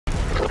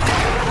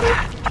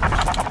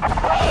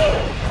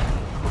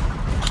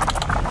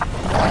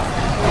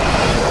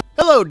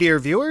Hello, dear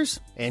viewers.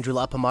 Andrew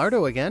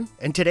Lapomardo again,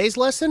 and today's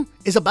lesson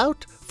is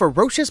about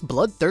ferocious,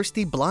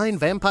 bloodthirsty, blind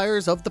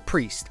vampires of the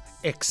priest,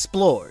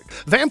 explored.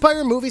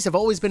 Vampire movies have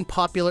always been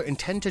popular and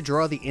tend to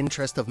draw the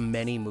interest of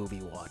many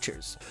movie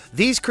watchers.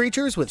 These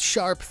creatures with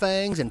sharp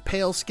fangs and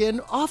pale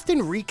skin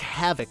often wreak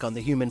havoc on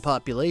the human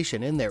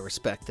population in their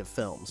respective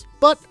films.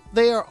 But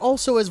they are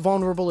also as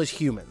vulnerable as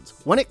humans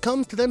when it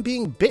comes to them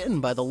being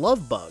bitten by the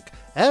love bug,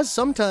 as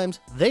sometimes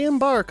they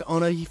embark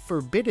on a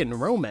forbidden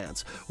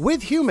romance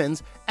with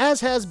humans, as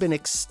has been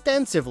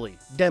extensively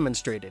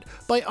demonstrated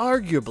by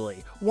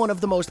arguably one of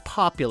the most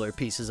popular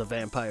pieces of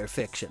vampire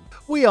fiction.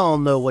 We all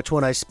know which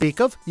one I speak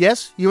of.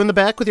 Yes, you in the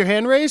back with your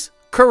hand raised?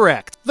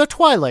 Correct, the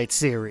Twilight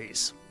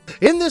series.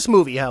 In this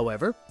movie,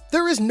 however,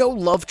 there is no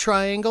love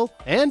triangle,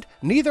 and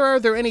neither are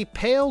there any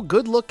pale,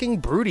 good-looking,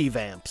 broody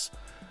vamps.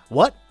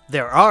 What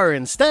there are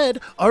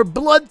instead are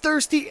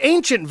bloodthirsty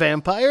ancient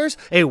vampires,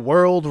 a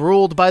world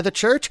ruled by the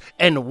church,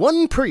 and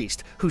one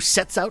priest who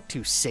sets out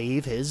to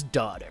save his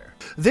daughter.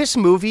 This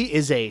movie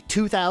is a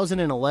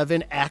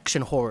 2011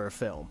 action horror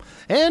film,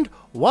 and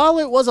while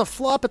it was a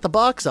flop at the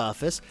box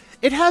office,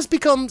 it has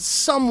become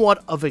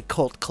somewhat of a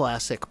cult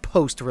classic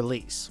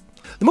post-release.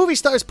 The movie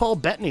stars Paul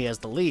Bettany as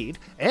the lead,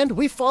 and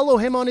we follow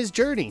him on his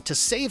journey to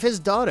save his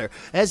daughter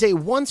as a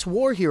once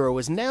war hero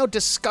is now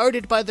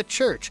discarded by the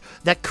church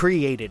that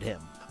created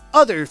him.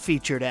 Other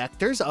featured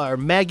actors are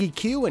Maggie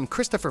Q and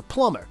Christopher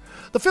Plummer.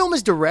 The film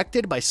is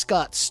directed by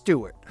Scott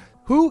Stewart,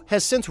 who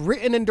has since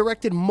written and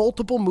directed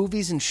multiple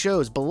movies and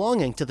shows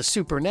belonging to the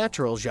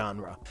supernatural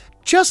genre,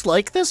 just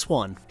like this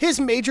one. His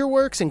major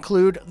works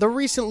include the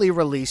recently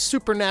released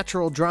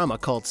supernatural drama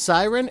called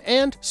Siren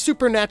and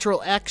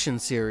supernatural action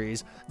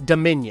series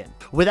Dominion.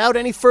 Without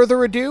any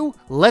further ado,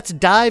 let's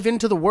dive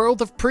into the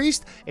world of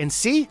Priest and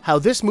see how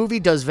this movie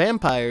does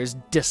vampires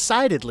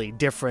decidedly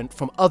different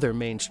from other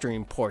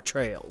mainstream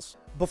portrayals.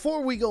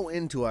 Before we go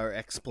into our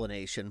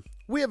explanation,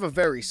 we have a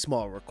very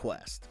small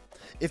request.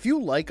 If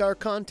you like our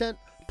content,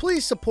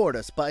 please support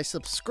us by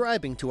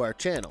subscribing to our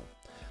channel.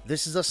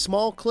 This is a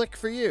small click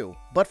for you,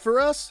 but for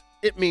us,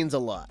 it means a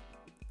lot.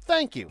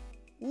 Thank you.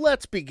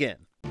 Let's begin.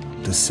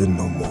 To sin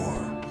no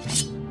more,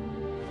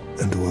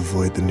 and to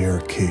avoid the near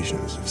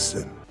occasions of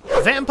sin.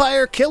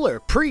 Vampire Killer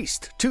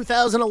Priest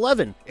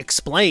 2011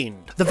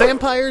 explained. The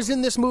vampires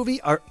in this movie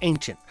are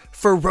ancient,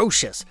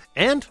 ferocious,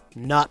 and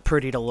not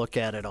pretty to look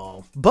at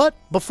all. But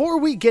before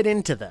we get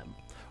into them,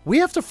 we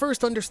have to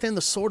first understand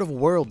the sort of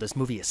world this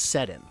movie is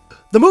set in.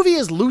 The movie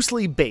is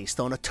loosely based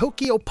on a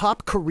Tokyo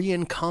pop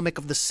Korean comic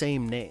of the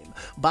same name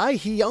by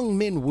Hyung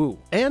Min Woo,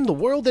 and the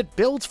world it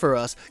builds for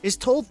us is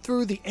told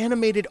through the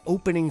animated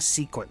opening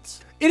sequence.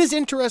 It is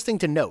interesting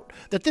to note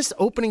that this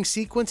opening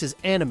sequence is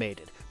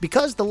animated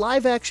because the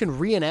live-action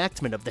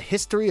reenactment of the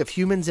history of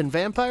humans and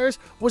vampires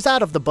was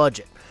out of the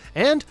budget,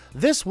 and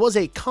this was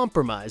a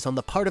compromise on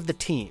the part of the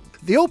team.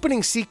 The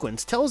opening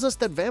sequence tells us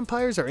that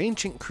vampires are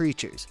ancient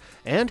creatures,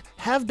 and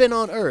have been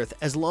on Earth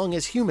as long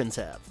as humans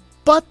have.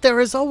 But there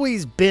has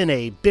always been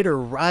a bitter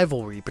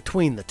rivalry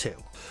between the two.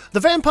 The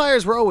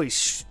vampires were always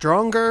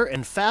stronger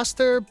and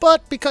faster,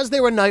 but because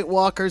they were night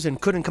walkers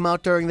and couldn't come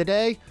out during the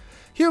day,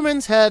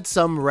 humans had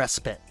some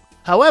respite.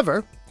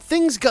 However,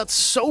 things got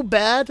so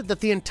bad that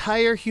the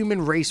entire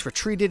human race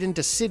retreated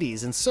into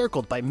cities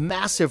encircled by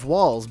massive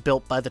walls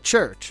built by the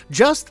church,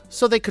 just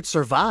so they could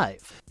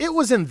survive. It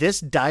was in this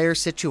dire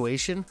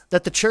situation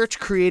that the church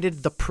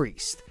created the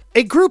priest,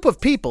 a group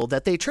of people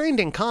that they trained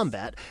in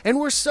combat and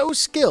were so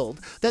skilled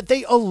that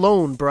they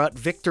alone brought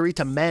victory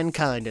to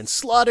mankind and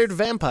slaughtered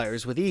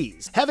vampires with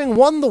ease. Having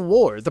won the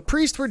war, the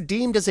priests were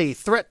deemed as a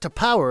threat to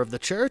power of the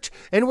church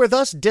and were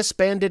thus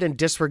disbanded and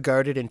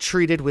disregarded and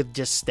treated with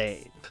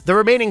disdain. The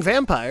remaining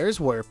vampires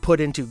were put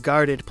into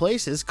guarded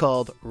places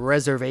called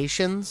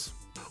reservations,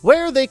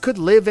 where they could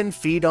live and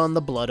feed on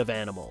the blood of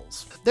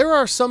animals. There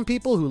are some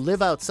people who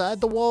live outside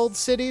the walled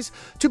cities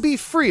to be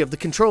free of the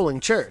controlling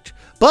church,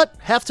 but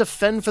have to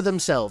fend for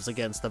themselves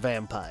against the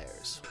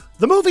vampires.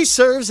 The movie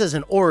serves as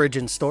an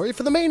origin story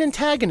for the main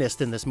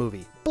antagonist in this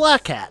movie,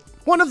 Black Hat.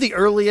 One of the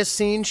earliest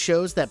scenes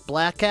shows that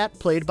Black Hat,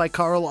 played by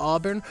Carl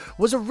Auburn,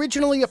 was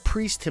originally a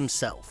priest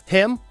himself.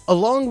 Him,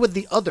 along with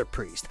the other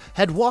priest,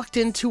 had walked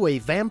into a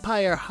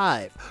vampire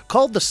hive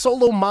called the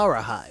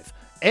Solomara Hive,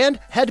 and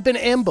had been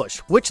ambushed,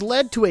 which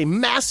led to a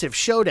massive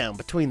showdown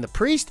between the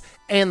priest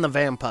and the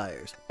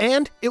vampires.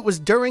 And it was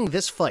during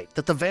this fight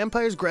that the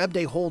vampires grabbed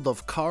a hold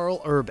of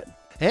Carl Urban.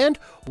 And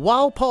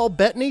while Paul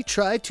Bettany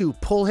tried to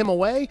pull him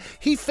away,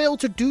 he failed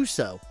to do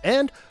so,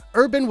 and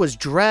Urban was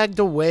dragged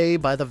away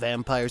by the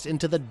vampires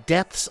into the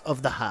depths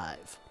of the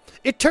hive.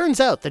 It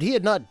turns out that he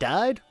had not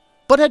died,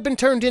 but had been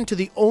turned into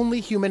the only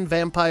human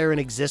vampire in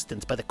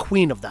existence by the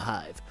queen of the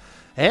hive,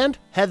 and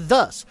had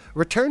thus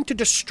returned to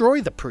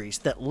destroy the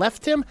priest that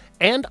left him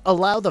and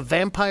allow the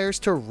vampires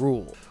to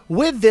rule.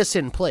 With this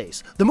in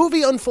place, the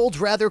movie unfolds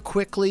rather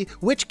quickly,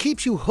 which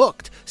keeps you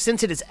hooked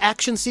since it is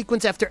action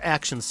sequence after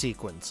action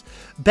sequence.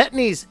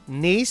 Bettany's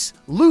niece,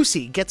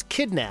 Lucy, gets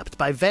kidnapped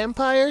by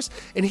vampires,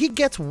 and he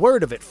gets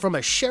word of it from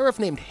a sheriff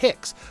named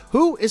Hicks,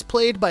 who is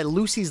played by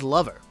Lucy's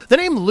lover. The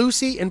name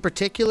Lucy in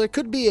particular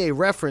could be a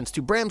reference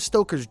to Bram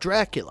Stoker's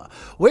Dracula,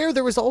 where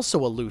there is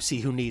also a Lucy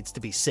who needs to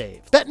be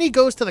saved. Bettany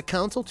goes to the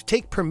council to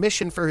take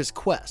permission for his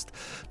quest,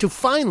 to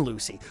find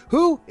Lucy,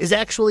 who is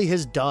actually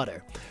his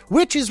daughter,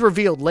 which is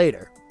revealed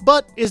later,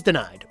 but is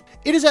denied.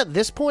 It is at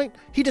this point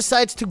he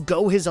decides to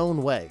go his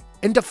own way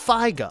and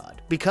defy God,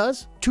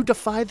 because to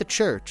defy the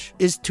church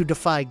is to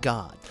defy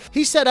God.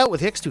 He set out with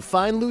Hicks to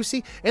find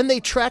Lucy, and they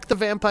track the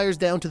vampires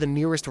down to the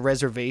nearest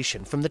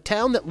reservation from the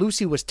town that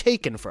Lucy was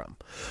taken from.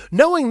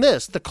 Knowing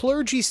this, the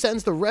clergy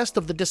sends the rest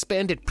of the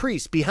disbanded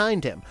priests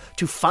behind him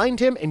to find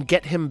him and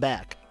get him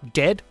back,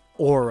 dead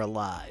or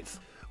alive.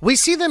 We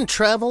see them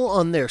travel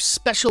on their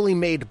specially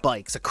made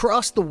bikes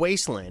across the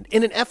wasteland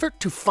in an effort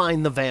to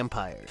find the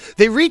vampires.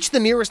 They reach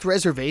the nearest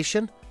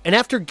reservation, and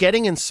after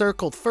getting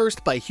encircled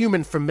first by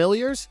human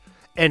familiars,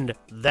 and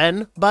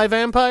then by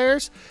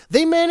vampires,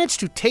 they manage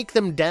to take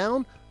them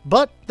down,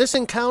 but this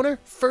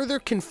encounter further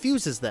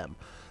confuses them,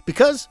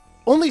 because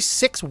only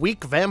 6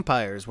 weak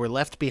vampires were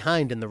left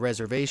behind in the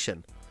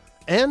reservation.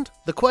 And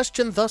the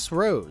question thus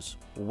rose,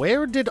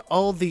 where did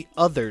all the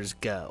others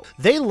go?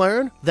 They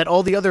learn that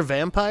all the other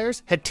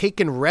vampires had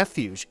taken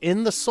refuge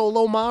in the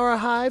Solomara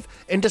hive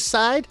and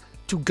decide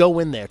to go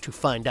in there to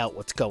find out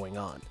what's going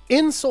on.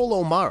 In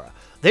Solomara,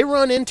 they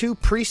run into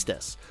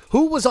Priestess,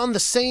 who was on the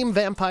same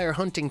vampire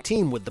hunting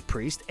team with the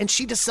priest, and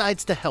she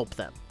decides to help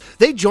them.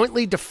 They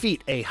jointly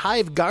defeat a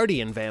hive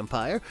guardian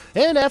vampire,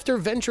 and after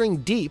venturing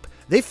deep,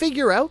 they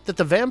figure out that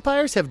the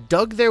vampires have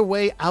dug their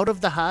way out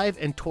of the hive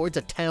and towards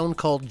a town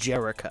called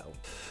Jericho.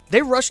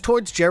 They rush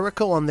towards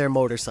Jericho on their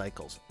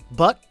motorcycles,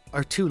 but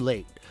are too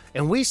late,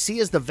 and we see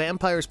as the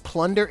vampires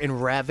plunder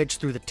and ravage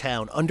through the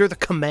town under the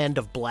command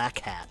of Black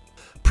Hat.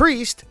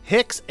 Priest,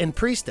 Hicks, and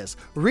Priestess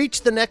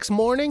reach the next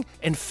morning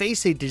and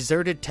face a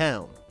deserted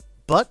town.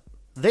 But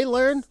they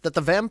learn that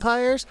the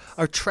vampires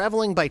are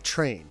traveling by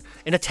train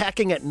and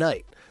attacking at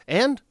night,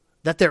 and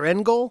that their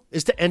end goal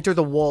is to enter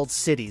the walled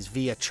cities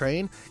via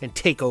train and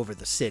take over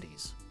the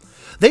cities.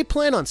 They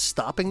plan on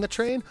stopping the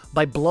train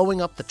by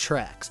blowing up the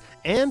tracks,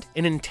 and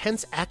an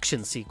intense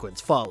action sequence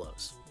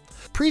follows.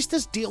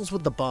 Priestess deals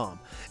with the bomb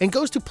and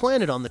goes to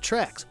plant it on the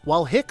tracks,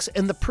 while Hicks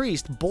and the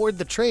priest board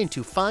the train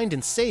to find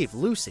and save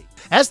Lucy.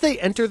 As they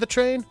enter the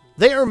train,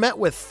 they are met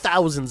with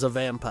thousands of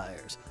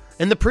vampires,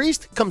 and the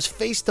priest comes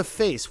face to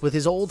face with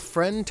his old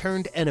friend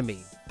turned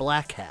enemy,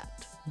 Black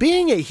Hat.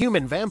 Being a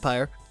human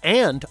vampire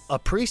and a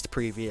priest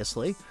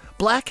previously,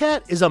 Black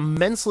Hat is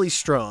immensely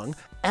strong,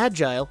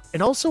 agile,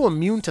 and also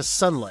immune to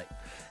sunlight,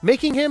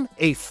 making him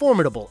a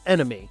formidable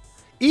enemy,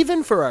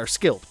 even for our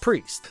skilled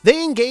priest.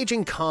 They engage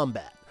in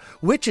combat,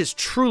 which is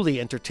truly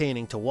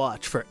entertaining to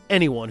watch for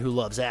anyone who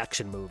loves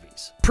action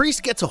movies.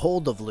 Priest gets a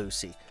hold of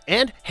Lucy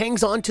and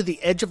hangs on to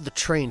the edge of the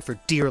train for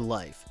dear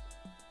life.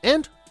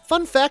 And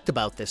fun fact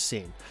about this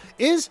scene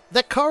is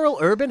that Carl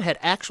Urban had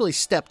actually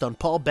stepped on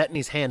Paul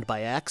Bettany's hand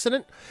by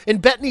accident,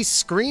 and Bettany's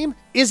scream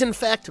is in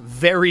fact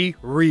very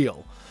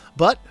real.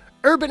 But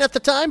Urban at the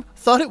time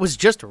thought it was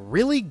just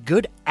really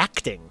good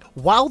acting.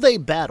 While they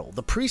battle,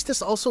 the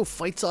priestess also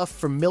fights off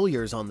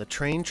familiars on the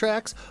train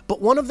tracks, but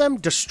one of them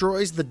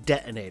destroys the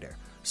detonator.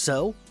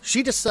 So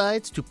she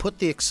decides to put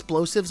the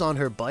explosives on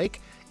her bike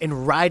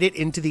and ride it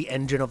into the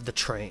engine of the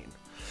train.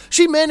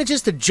 She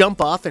manages to jump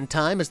off in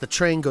time as the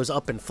train goes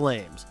up in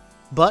flames.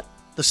 But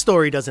the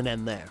story doesn't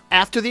end there.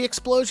 After the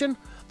explosion,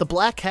 the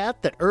black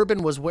hat that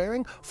Urban was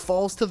wearing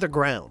falls to the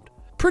ground,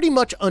 pretty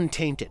much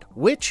untainted,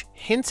 which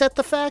hints at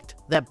the fact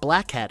that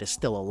Black Hat is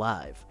still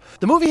alive.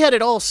 The movie had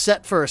it all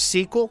set for a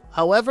sequel,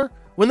 however,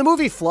 when the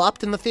movie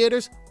flopped in the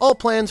theaters, all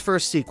plans for a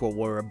sequel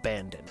were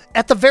abandoned.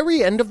 At the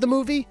very end of the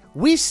movie,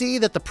 we see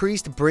that the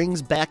priest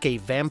brings back a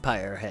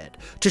vampire head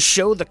to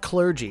show the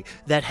clergy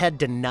that had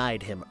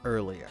denied him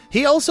earlier.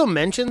 He also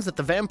mentions that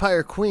the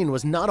vampire queen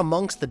was not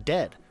amongst the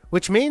dead,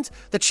 which means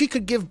that she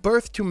could give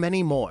birth to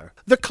many more.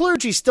 The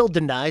clergy still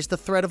denies the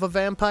threat of a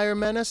vampire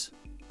menace,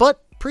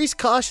 but Priest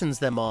cautions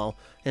them all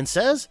and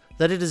says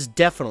that it is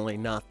definitely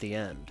not the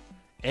end,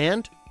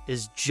 and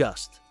is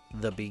just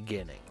the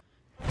beginning.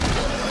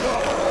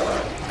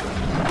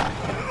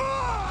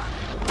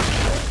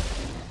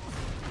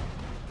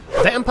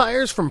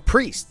 Vampires from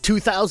Priest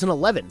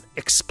 2011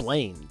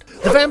 Explained.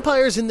 The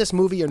vampires in this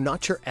movie are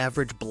not your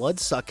average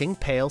blood-sucking,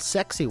 pale,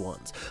 sexy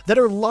ones that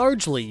are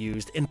largely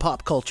used in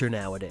pop culture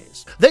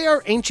nowadays. They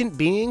are ancient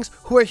beings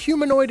who are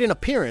humanoid in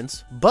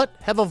appearance, but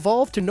have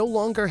evolved to no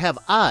longer have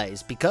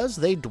eyes because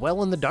they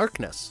dwell in the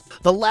darkness.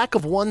 The lack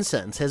of one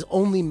sense has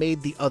only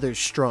made the others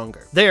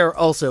stronger. They are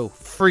also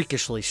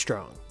freakishly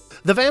strong.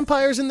 The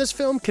vampires in this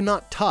film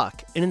cannot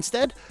talk, and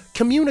instead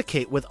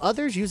communicate with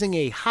others using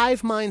a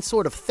hive mind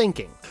sort of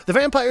thinking. The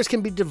vampires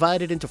can be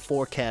divided into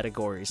 4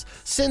 categories,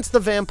 since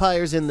the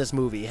vampires in this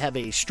movie have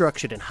a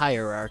structure and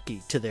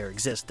hierarchy to their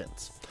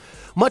existence.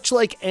 Much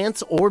like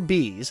ants or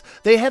bees,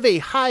 they have a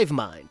hive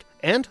mind,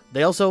 and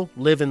they also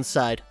live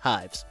inside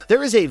hives.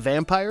 There is a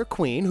vampire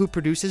queen who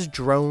produces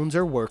drones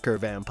or worker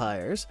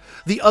vampires.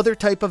 The other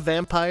type of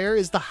vampire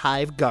is the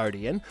hive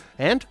guardian,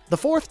 and the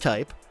 4th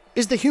type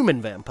is the human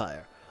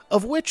vampire.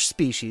 of which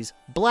species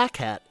Black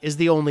Hat is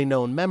the only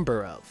known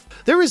member of.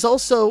 There is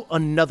also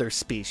another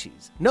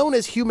species, known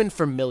as human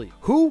familiar,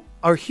 who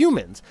are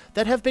humans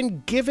that have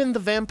been given the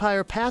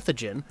vampire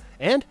pathogen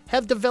and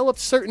have developed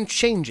certain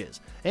changes,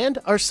 and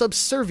are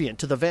subservient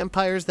to the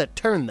vampires that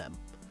turn them.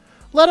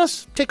 Let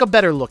us take a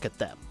better look at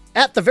them.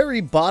 At the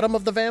very bottom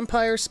of the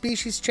vampire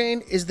species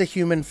chain is the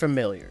human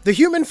familiar. The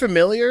human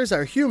familiars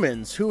are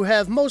humans who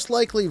have most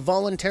likely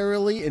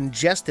voluntarily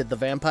ingested the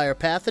vampire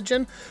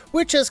pathogen,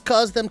 which has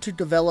caused them to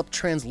develop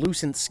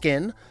translucent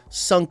skin,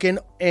 sunken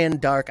and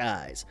dark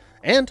eyes,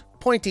 and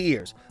pointy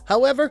ears.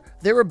 However,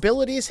 their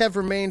abilities have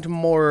remained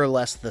more or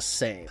less the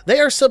same. They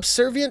are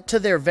subservient to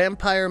their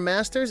vampire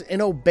masters and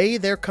obey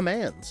their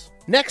commands.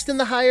 Next in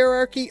the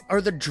hierarchy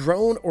are the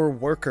drone or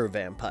worker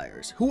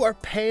vampires, who are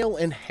pale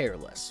and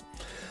hairless.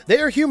 They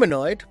are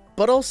humanoid,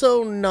 but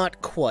also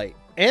not quite,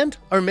 and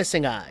are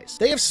missing eyes.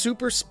 They have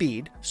super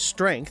speed,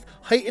 strength,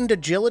 heightened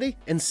agility,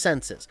 and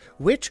senses,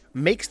 which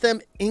makes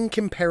them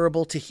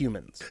incomparable to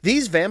humans.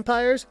 These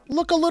vampires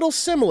look a little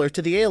similar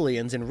to the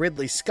aliens in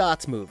Ridley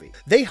Scott's movie.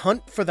 They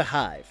hunt for the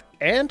hive,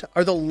 and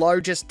are the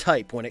largest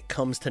type when it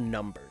comes to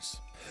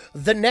numbers.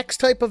 The next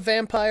type of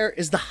vampire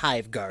is the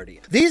Hive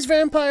Guardian. These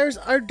vampires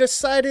are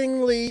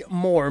decidedly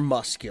more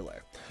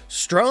muscular,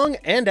 strong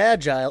and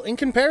agile in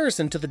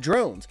comparison to the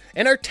drones,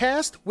 and are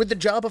tasked with the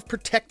job of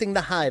protecting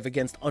the hive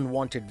against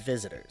unwanted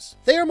visitors.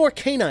 They are more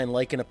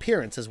canine-like in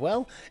appearance as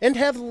well, and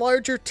have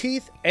larger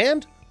teeth,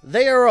 and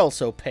they are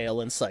also pale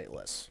and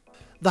sightless.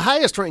 The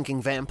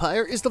highest-ranking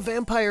vampire is the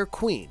Vampire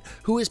Queen,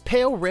 who is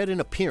pale red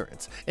in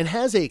appearance and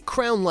has a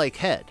crown-like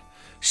head.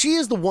 She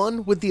is the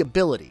one with the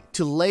ability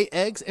to lay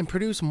eggs and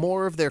produce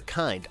more of their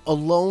kind,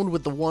 alone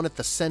with the one at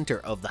the center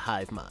of the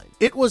hive mind.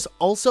 It was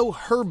also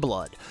her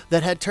blood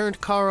that had turned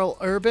Karl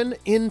Urban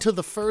into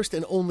the first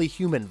and only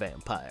human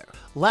vampire.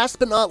 Last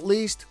but not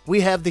least,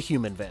 we have the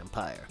human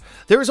vampire.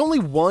 There is only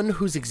one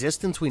whose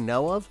existence we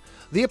know of.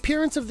 The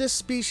appearance of this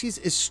species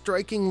is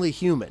strikingly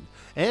human,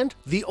 and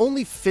the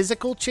only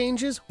physical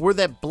changes were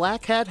that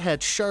Black Hat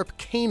had sharp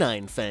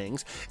canine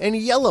fangs and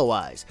yellow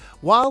eyes,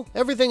 while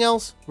everything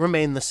else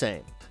remained the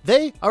same.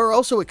 They are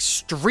also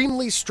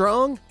extremely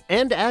strong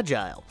and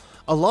agile,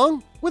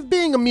 along with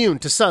being immune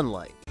to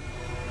sunlight.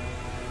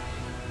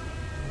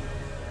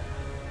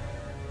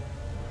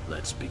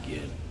 Let's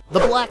begin. The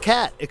Black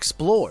Hat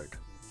explored.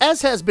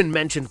 As has been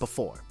mentioned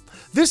before,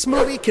 this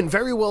movie can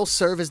very well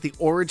serve as the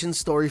origin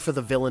story for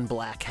the villain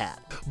Black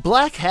Hat.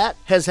 Black Hat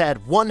has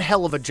had one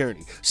hell of a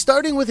journey,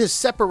 starting with his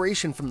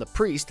separation from the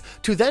priest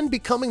to then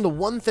becoming the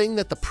one thing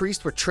that the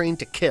priest were trained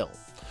to kill.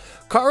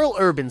 Karl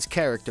Urban's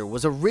character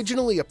was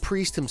originally a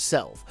priest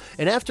himself,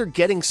 and after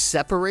getting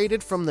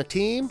separated from the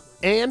team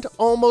and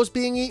almost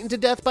being eaten to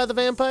death by the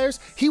vampires,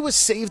 he was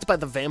saved by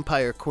the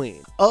Vampire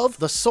Queen of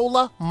the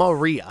Sola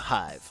Maria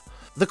hive.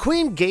 The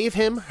queen gave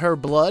him her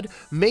blood,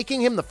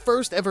 making him the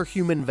first ever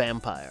human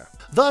vampire.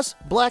 Thus,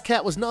 Black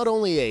Hat was not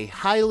only a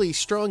highly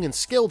strong and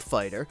skilled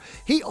fighter,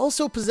 he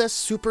also possessed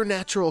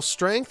supernatural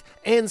strength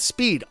and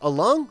speed,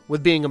 along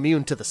with being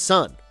immune to the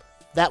sun.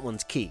 That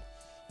one's key.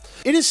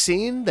 It is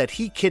seen that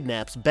he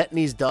kidnaps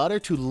Bettany's daughter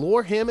to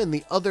lure him and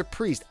the other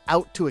priest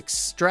out to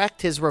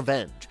extract his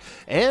revenge,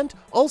 and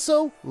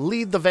also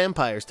lead the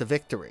vampires to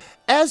victory.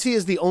 As he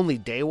is the only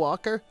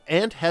daywalker,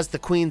 and has the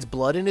queen's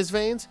blood in his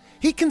veins,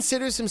 he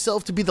considers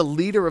himself to be the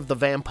leader of the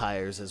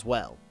vampires as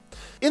well.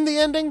 In the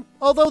ending,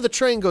 although the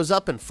train goes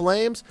up in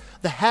flames,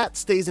 the hat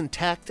stays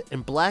intact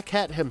and Black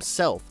Hat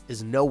himself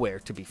is nowhere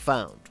to be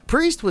found.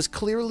 Priest was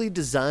clearly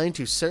designed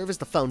to serve as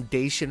the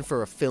foundation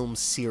for a film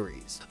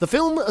series. The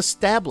film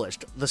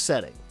established the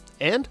setting,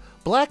 and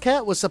Black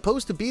Hat was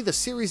supposed to be the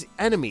series'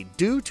 enemy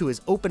due to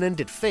his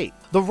open-ended fate.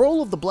 The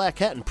role of the Black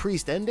Hat and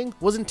Priest ending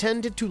was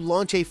intended to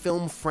launch a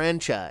film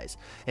franchise,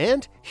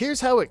 and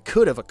here's how it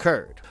could have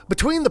occurred.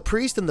 Between the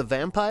priest and the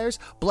vampires,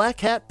 Black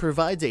Hat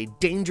provides a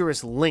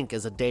dangerous link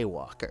as a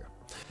daywalker.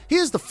 He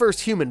is the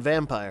first human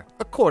vampire,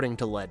 according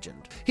to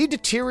legend. He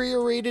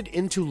deteriorated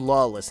into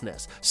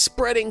lawlessness,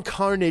 spreading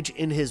carnage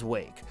in his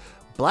wake.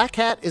 Black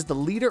Hat is the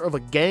leader of a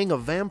gang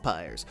of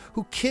vampires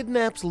who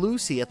kidnaps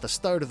Lucy at the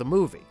start of the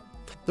movie.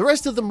 The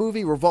rest of the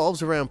movie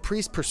revolves around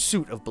Priest's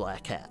pursuit of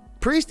Black Hat.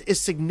 Priest is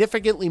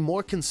significantly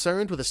more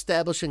concerned with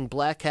establishing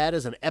Black Hat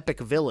as an epic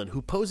villain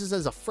who poses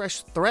as a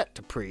fresh threat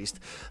to Priest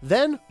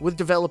than with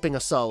developing a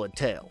solid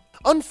tale.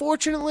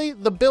 Unfortunately,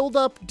 the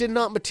build-up did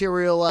not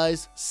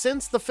materialize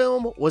since the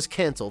film was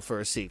cancelled for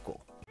a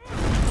sequel.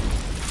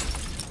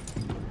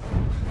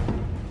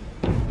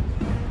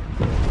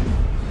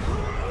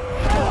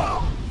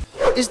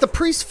 Is the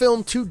Priest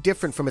film too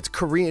different from its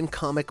Korean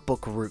comic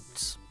book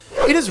roots?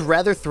 It is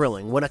rather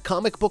thrilling when a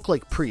comic book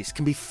like Priest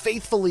can be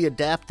faithfully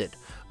adapted,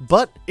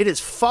 but it is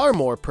far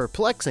more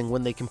perplexing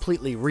when they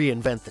completely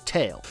reinvent the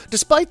tale.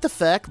 Despite the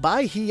fact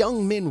Bae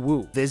Hyung-min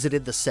Woo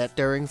visited the set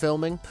during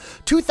filming,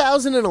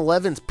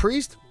 2011's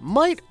Priest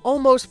might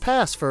almost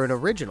pass for an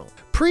original.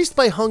 Priest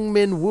by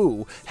Hyung-min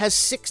Woo has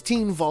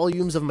 16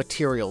 volumes of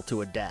material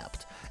to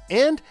adapt,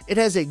 and it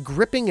has a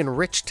gripping and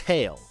rich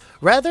tale.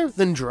 Rather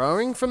than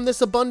drawing from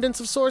this abundance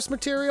of source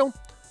material,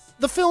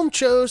 The film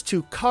chose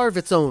to carve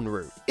its own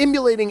route,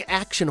 emulating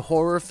action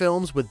horror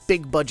films with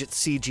big-budget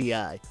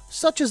CGI,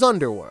 such as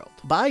Underworld,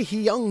 by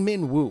Hyung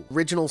Min Woo.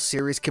 Original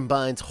series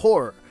combines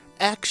horror,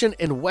 action,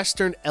 and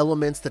Western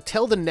elements to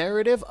tell the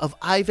narrative of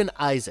Ivan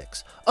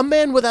Isaacs, a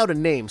man without a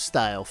name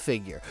style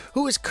figure,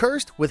 who is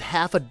cursed with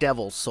half a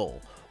devil's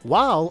soul,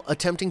 while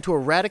attempting to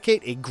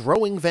eradicate a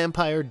growing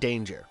vampire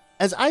danger.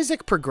 As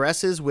Isaac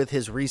progresses with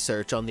his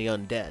research on the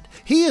undead,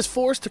 he is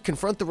forced to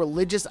confront the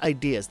religious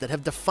ideas that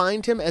have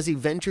defined him as he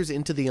ventures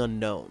into the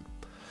unknown.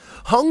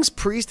 Hung's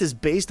Priest is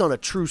based on a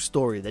true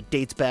story that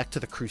dates back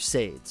to the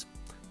Crusades.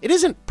 It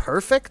isn't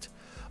perfect,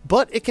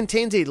 but it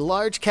contains a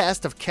large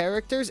cast of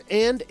characters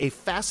and a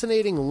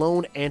fascinating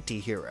lone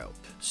anti-hero.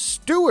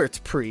 Stewart's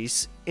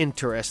Priest,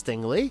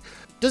 interestingly,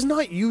 does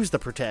not use the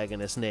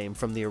protagonist's name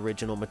from the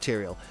original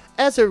material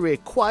as a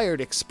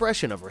required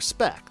expression of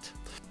respect.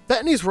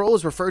 Bettany's role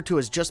is referred to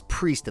as just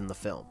Priest in the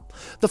film.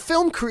 The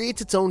film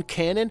creates its own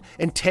canon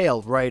and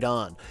tale right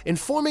on,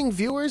 informing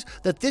viewers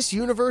that this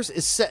universe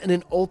is set in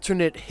an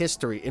alternate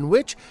history in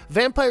which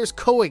vampires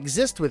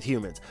coexist with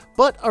humans,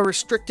 but are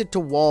restricted to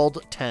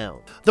walled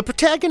town. The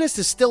protagonist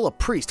is still a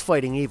priest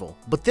fighting evil,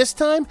 but this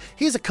time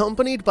he is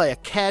accompanied by a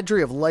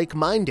cadre of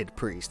like-minded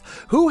priests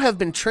who have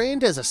been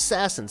trained as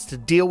assassins to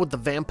deal with the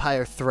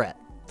vampire threat.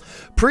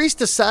 Priest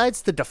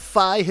decides to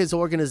defy his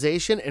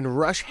organization and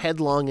rush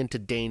headlong into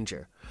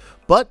danger.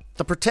 But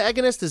the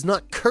protagonist is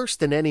not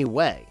cursed in any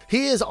way.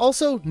 He is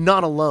also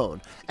not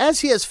alone, as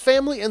he has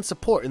family and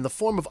support in the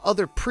form of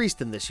other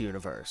priests in this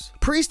universe.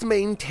 Priest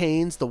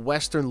maintains the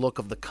Western look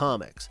of the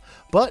comics,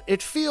 but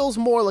it feels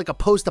more like a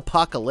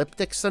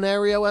post-apocalyptic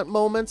scenario at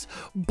moments,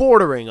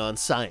 bordering on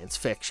science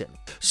fiction.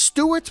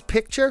 Stewart's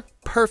picture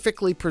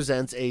perfectly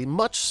presents a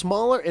much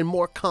smaller and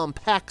more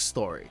compact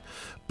story,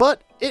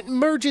 but it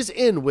merges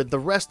in with the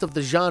rest of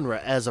the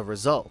genre as a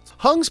result.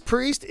 Hung's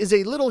Priest is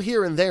a little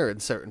here and there in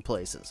certain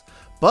places,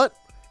 but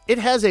it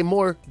has a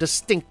more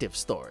distinctive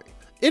story.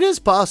 It is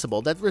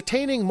possible that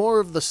retaining more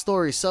of the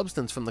story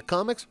substance from the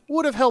comics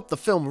would have helped the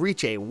film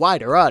reach a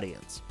wider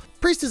audience.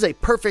 Priest is a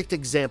perfect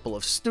example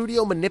of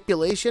studio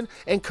manipulation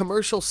and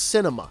commercial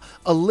cinema,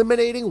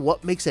 eliminating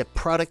what makes a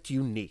product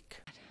unique.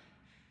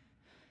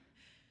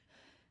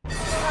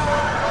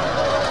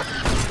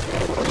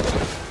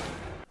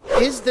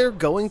 Is there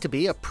going to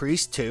be a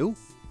Priest 2?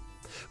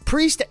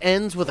 Priest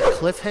ends with a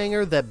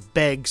cliffhanger that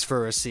begs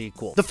for a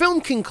sequel. The film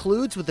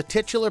concludes with the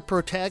titular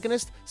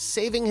protagonist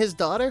saving his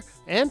daughter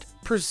and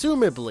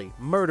presumably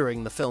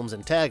murdering the film's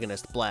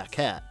antagonist, Black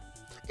Hat.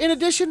 In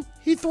addition,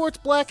 he thwarts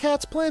Black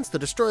Hat's plans to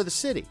destroy the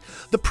city.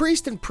 The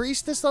priest and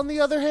priestess, on the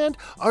other hand,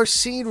 are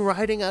seen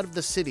riding out of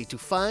the city to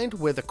find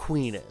where the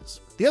queen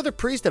is. The other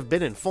priests have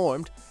been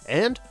informed,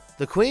 and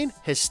the queen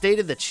has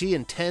stated that she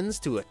intends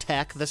to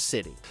attack the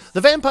city.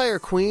 The vampire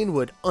queen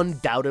would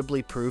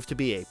undoubtedly prove to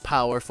be a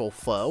powerful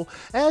foe,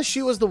 as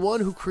she was the one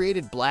who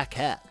created Black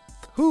Hat,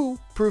 who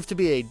proved to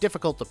be a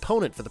difficult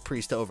opponent for the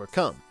priest to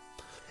overcome.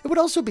 It would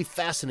also be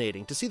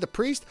fascinating to see the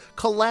priest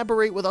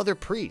collaborate with other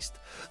priests.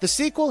 The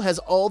sequel has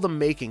all the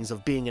makings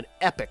of being an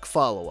epic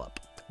follow-up.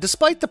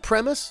 Despite the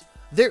premise,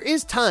 there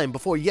is time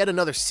before yet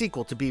another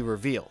sequel to be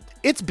revealed.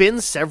 It's been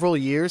several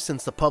years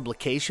since the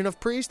publication of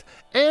Priest,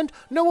 and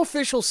no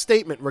official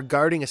statement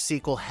regarding a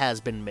sequel has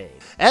been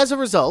made. As a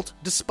result,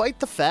 despite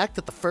the fact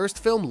that the first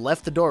film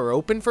left the door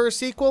open for a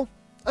sequel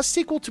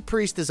to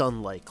Priest is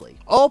unlikely.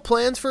 All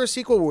plans for a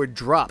sequel were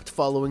dropped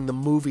following the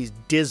movie's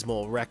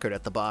dismal record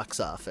at the box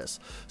office.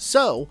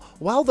 So,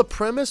 while the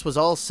premise was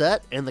all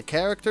set and the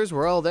characters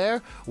were all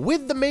there,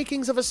 with the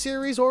makings of a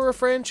series or a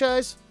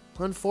franchise,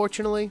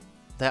 unfortunately,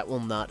 that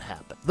will not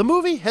happen. The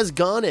movie has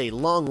gone a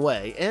long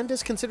way and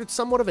is considered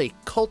somewhat of a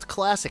cult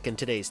classic in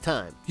today's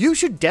time. You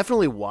should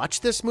definitely watch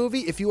this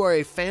movie if you are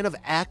a fan of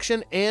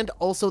action and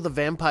also the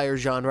vampire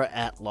genre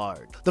at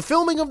large. The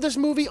filming of this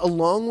movie,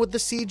 along with the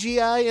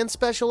CGI and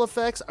special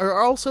effects, are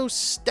also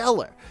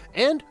stellar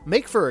and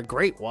make for a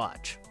great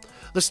watch.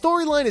 The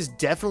storyline is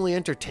definitely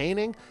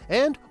entertaining,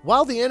 and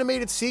while the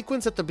animated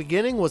sequence at the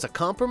beginning was a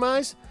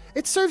compromise,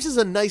 it serves as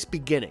a nice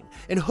beginning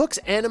and hooks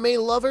anime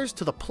lovers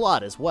to the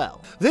plot as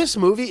well. This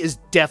movie is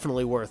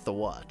definitely worth the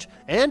watch,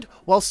 and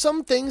while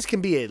some things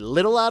can be a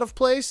little out of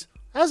place,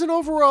 as an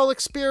overall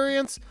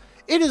experience,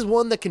 it is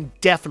one that can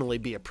definitely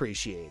be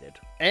appreciated.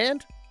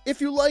 And if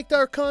you liked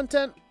our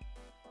content,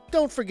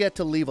 don't forget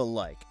to leave a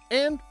like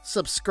and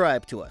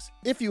subscribe to us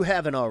if you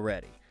haven't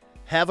already.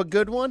 Have a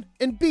good one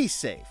and be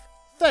safe.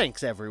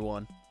 Thanks,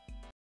 everyone.